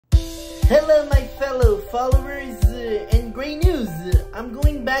Hello my fellow followers, and great news, I'm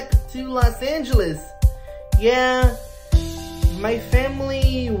going back to Los Angeles. Yeah, my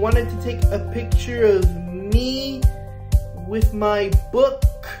family wanted to take a picture of me with my book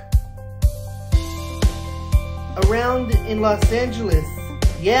around in Los Angeles.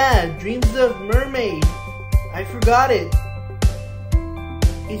 Yeah, Dreams of Mermaid. I forgot it.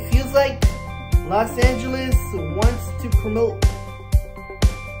 It feels like Los Angeles wants to promote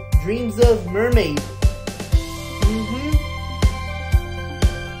Dreams of Mermaid.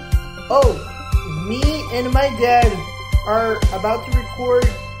 Oh, me and my dad are about to record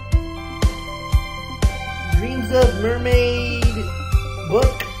Dreams of Mermaid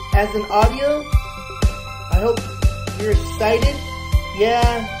book as an audio. I hope you're excited.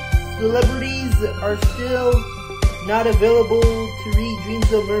 Yeah, celebrities are still not available to read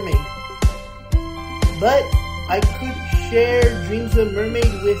Dreams of Mermaid, but I could share Dreams of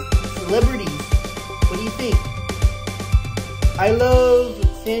Mermaid with celebrities. What do you think? I love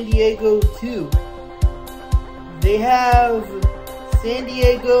San Diego too. They have San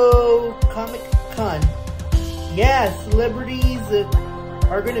Diego Comic Con. Yeah, celebrities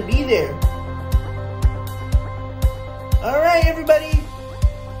are gonna be there. Alright everybody,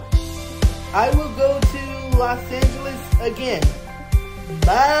 I will go to Los Angeles again.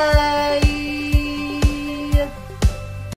 Bye!